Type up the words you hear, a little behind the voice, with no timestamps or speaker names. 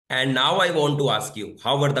And now I want to ask you,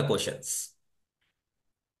 how were the questions?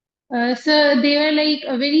 So they were like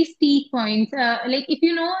a very steep points. Like if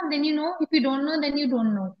you know, then you know. If you don't know, then you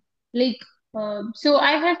don't know. Like so,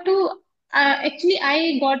 I have to. Actually,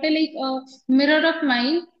 I got a like a mirror of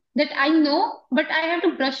mine that I know, but I have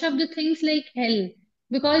to brush up the things like hell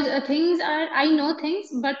because things are I know things,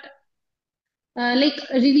 but like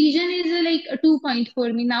revision is like a 2 point for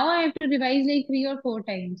me. Now I have to revise like 3 or 4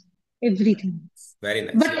 times everything. Very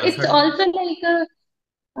nice. But You it's answered. also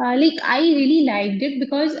like I really liked it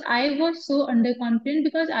because I was so underconfident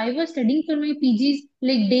because I was studying for my PGs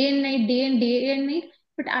like day and night, day and night,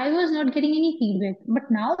 but I was not getting any feedback. But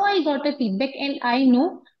now I got a feedback and I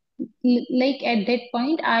know like at that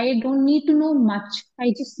point I don't need to know much.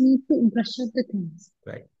 I just need to brush up the things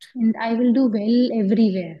Right. and I will do well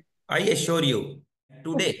everywhere. I assure you, Okay.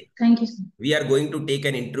 today Thank you, sir. we are going to take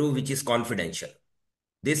an interview which is confidential.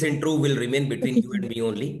 This interview will remain between Okay, you sir. and me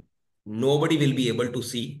only. Nobody will be able to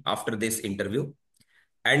see after this interview.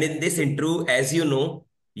 And in this interview, as you know,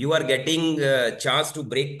 you are getting a chance to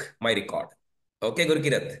break my record. Okay,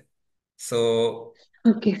 Gurkirat. So,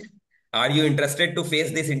 Okay, sir. are you interested to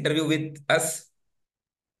face this interview with us?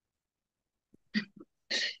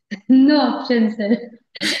 No option, sir.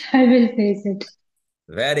 I will face it.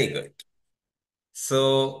 Very good.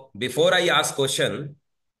 So before I ask question,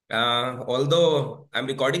 although I'm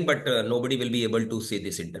recording, but nobody will be able to see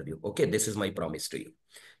this interview. Okay, this is my promise to you.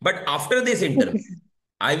 But after this Okay, interview, sir.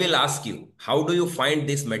 I will ask you, how do you find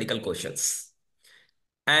these medical questions?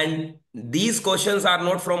 And these questions are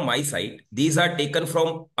not from my side. These are taken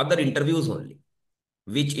from other interviews only,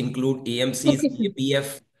 which include AMC, Okay, sir.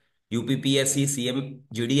 CAPF, UPPSC, CM,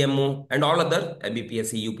 GDMO, and all other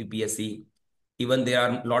MBPSC, UPPSC. Even there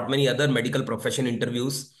are not many other medical profession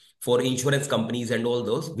interviews for insurance companies and all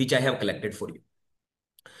those, which I have collected for you.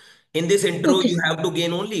 In this intro, Okay, you sir. have to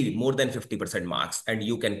gain only more than 50% marks and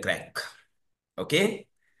you can crack. Okay.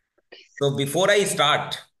 So before I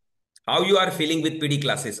start, how you are feeling with PD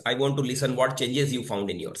classes? I want to listen what changes you found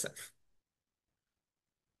in yourself.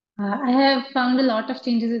 I have found a lot of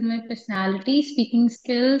changes in my personality, speaking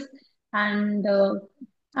skills, and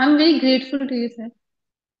I'm very grateful to you, sir.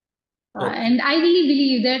 Okay. And I really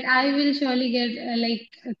believe that I will surely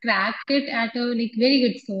get crack it at a like very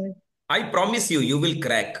good score. I promise you, you will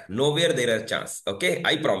crack. Nowhere there are chance. Okay.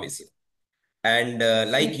 I promise you. And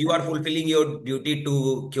like Yes, you sir. are fulfilling your duty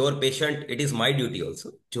to cure patient, it is my duty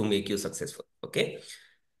also to make you successful. Okay.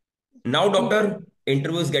 Now, Yes, sir. doctor,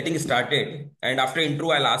 interview is getting started. And after interview,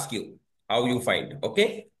 I'll ask you how you find.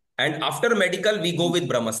 Okay. And after medical, we go with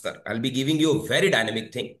Brahmastar. I'll be giving you a very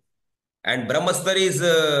dynamic thing. And Brahmastar is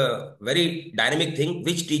a very dynamic thing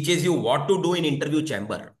which teaches you what to do in interview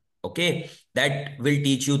chamber. Okay. That will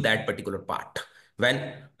teach you that particular part.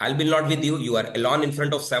 When I'll be not with you, you are alone in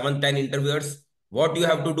front of 7, 10 interviewers. What you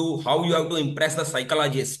have to do, how you have to impress the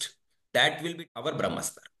psychologist. That will be our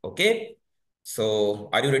Brahmastar. Okay. So,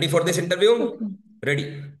 are you ready for this interview? Okay.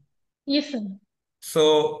 Ready. Yes, sir.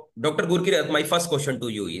 So, Dr. Gurkirat, my first question to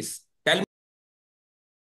you is, tell me,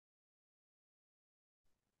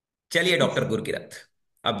 चलिए Yes, doctor sir. Gurkirat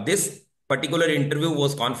अब this particular interview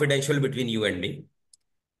was confidential between you and me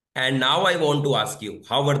and now I want to ask you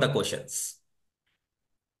how were the questions.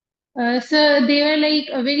 So they were like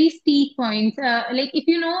a very steep points. Like if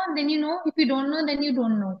you know, then you know. If you don't know, then you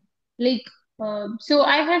don't know. Like so,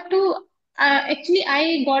 I have to. Actually,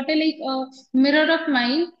 I got a like a mirror of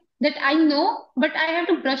mine that I know, but I have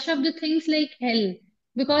to brush up the things like hell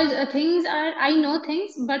because things are I know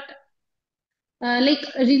things, but like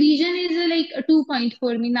revision is like a 2 point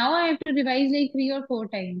for me. Now I have to revise like 3 or 4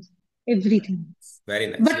 times everything. Very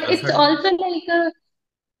nice. But You it's answered. also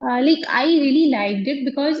like I really liked it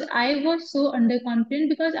because I was so underconfident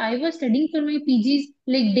because I was studying for my PGs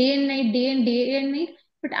like day and night,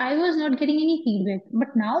 but I was not getting any feedback.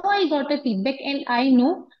 But now I got a feedback and I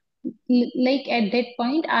know like at that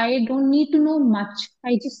point I don't need to know much.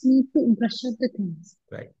 I just need to brush up the things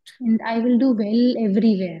Right. and I will do well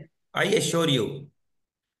everywhere. I assure you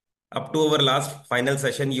up to our last final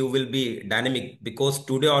session you will be dynamic because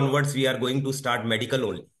today onwards we are going to start medical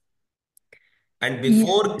only. And Yes, sir.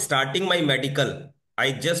 before starting my medical,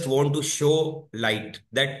 I just want to show light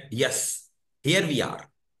that yes, here we are.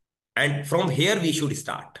 And from here we should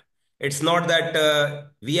start. It's not that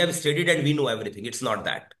we have studied and we know everything. It's not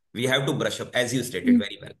that. We have to brush up, as you stated Mm.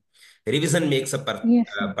 very well. Revision makes a Yes,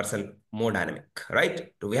 sir. person more dynamic,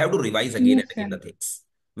 right? So we have to revise again and Yes, again sir. the things,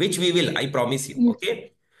 which we will, I promise you. Yes.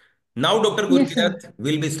 Okay. Now, Dr. Yes, sir. Gurkirath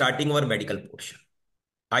will be starting our medical portion.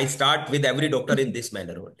 I start with every doctor in Okay. this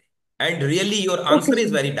manner only. And really, your Okay, answer is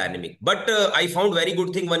sir. very dynamic. But I found very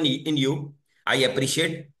good thing one in you. I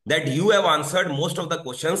appreciate. that you have answered most of the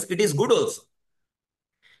questions, it is good also.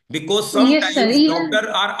 Because Yes, sir. sometimes doctor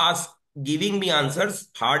are giving me answers,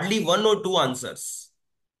 hardly one or two answers.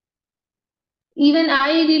 Even I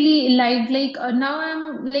really liked, like, now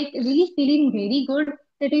I'm like really feeling very good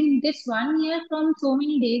that in this 1 year from so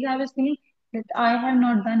many days I was feeling that I have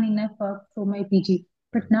not done enough work for my PG.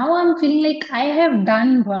 But now I'm feeling like I have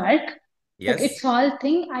done work, but Yes. it's all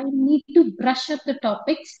thing. I need to brush up the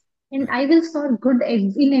topics and I will score good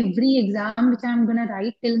in every exam which I'm gonna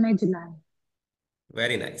write till my July.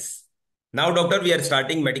 Very nice. Now, doctor, we are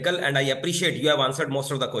starting medical, and I appreciate you have answered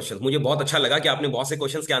most of the questions. मुझे बहुत अच्छा लगा कि आपने बहुत से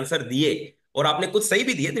questions के answer दिए और आपने कुछ सही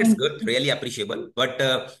भी दिए. That's Thank good, you. Really appreciable. But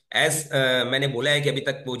as मैंने बोला है कि अभी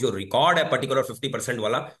तक वो जो रिकॉर्ड है पर्टिकुलर 50%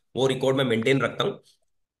 वाला, वो रिकॉर्ड में मेंटेन रखता हूँ.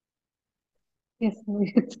 Yes, sir.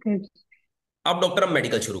 It's good. अब डॉक्टर हम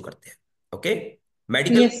मेडिकल शुरू करते हैं. Okay.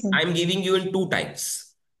 Medical Yes, sir. I am giving you in two types.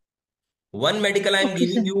 One medical I am Okay,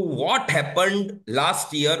 giving sir. you what happened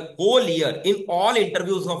last year, whole year, in all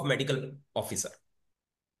interviews of medical officer.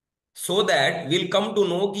 So that we'll come to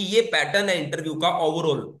know कि ये pattern है interview का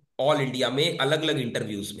overall all India में अलग अलग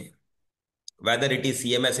interviews में. Whether it is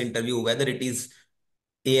CMS interview, whether it is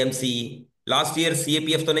AMC. Last year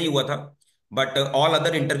CAPF तो नहीं हुआ था, बट ऑल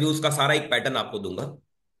अदर इंटरव्यूज का सारा एक पैटर्न आपको दूंगा.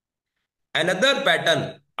 Another pattern,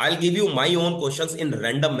 I'll give you my own questions in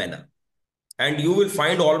random manner, and you will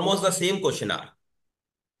find almost the same question are.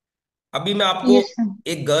 अभी मैं आपको Yes, sir.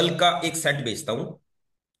 एक गर्ल का एक सेट भेजता हूं.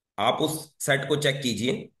 आप उस सेट को चेक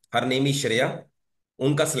कीजिए. Her name is Shreya.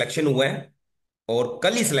 उनका सिलेक्शन हुआ है और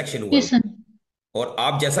कल ही सिलेक्शन हुआ है. Yes, sir. और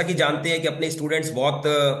आप जैसा कि जानते हैं कि अपने स्टूडेंट्स बहुत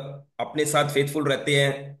अपने साथ फेथफुल रहते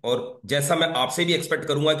हैं, और जैसा मैं आपसे भी एक्सपेक्ट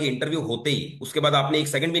करूंगा कि इंटरव्यू होते ही उसके बाद आपने एक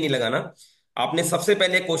सेकंड भी नहीं लगाना, आपने सबसे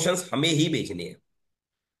पहले क्वेश्चंस हमें ही भेजने हैं.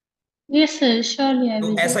 Yes, sir. Surely I तो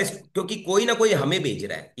will do. ऐसा क्योंकि कोई ना कोई हमें भेज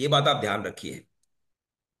रहा है, ये बात आप ध्यान रखिए.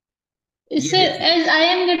 ये Sir, देखिए. as I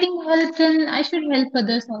am getting help, then I should help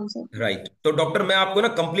others also. Right. तो डॉक्टर मैं आपको ना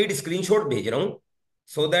कंप्लीट स्क्रीनशॉट भेज रहा हूं,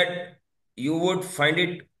 so that you would find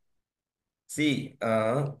it. C,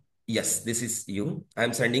 yes, this is you. I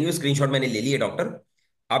am sending you screenshot. मैंने ले लिया डॉक्टर.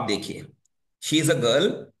 आप देखिए. She is a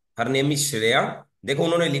girl. Her name is Shreya. देखो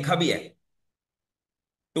उन्होंने लिखा भी है.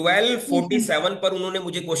 Twelve Yes, forty sir. Seven पर उन्होंने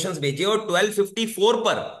मुझे क्वेश्चंस भेजे और 12:54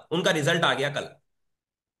 पर उनका रिजल्ट आ गया कल.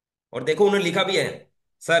 और देखो उन्होंने लिखा भी है,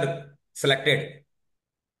 sir selected.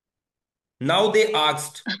 Now they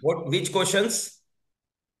asked what which questions.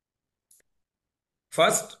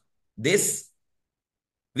 First, this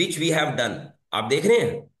which we have done. आप देख रहे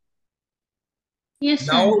हैं. Yes,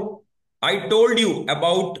 sir. Now, I told you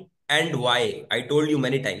about and why. I told you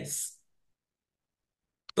many times.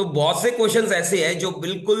 तो बहुत से क्वेश्चंस ऐसे हैं जो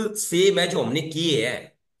बिल्कुल सेम है जो हमने किए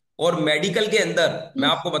हैं. और मेडिकल के अंदर मैं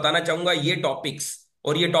Yes. आपको बताना चाहूंगा ये टॉपिक्स,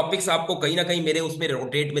 और ये टॉपिक्स आपको कहीं ना कहीं मेरे उसमें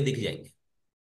रोटेट में दिख जाएंगे.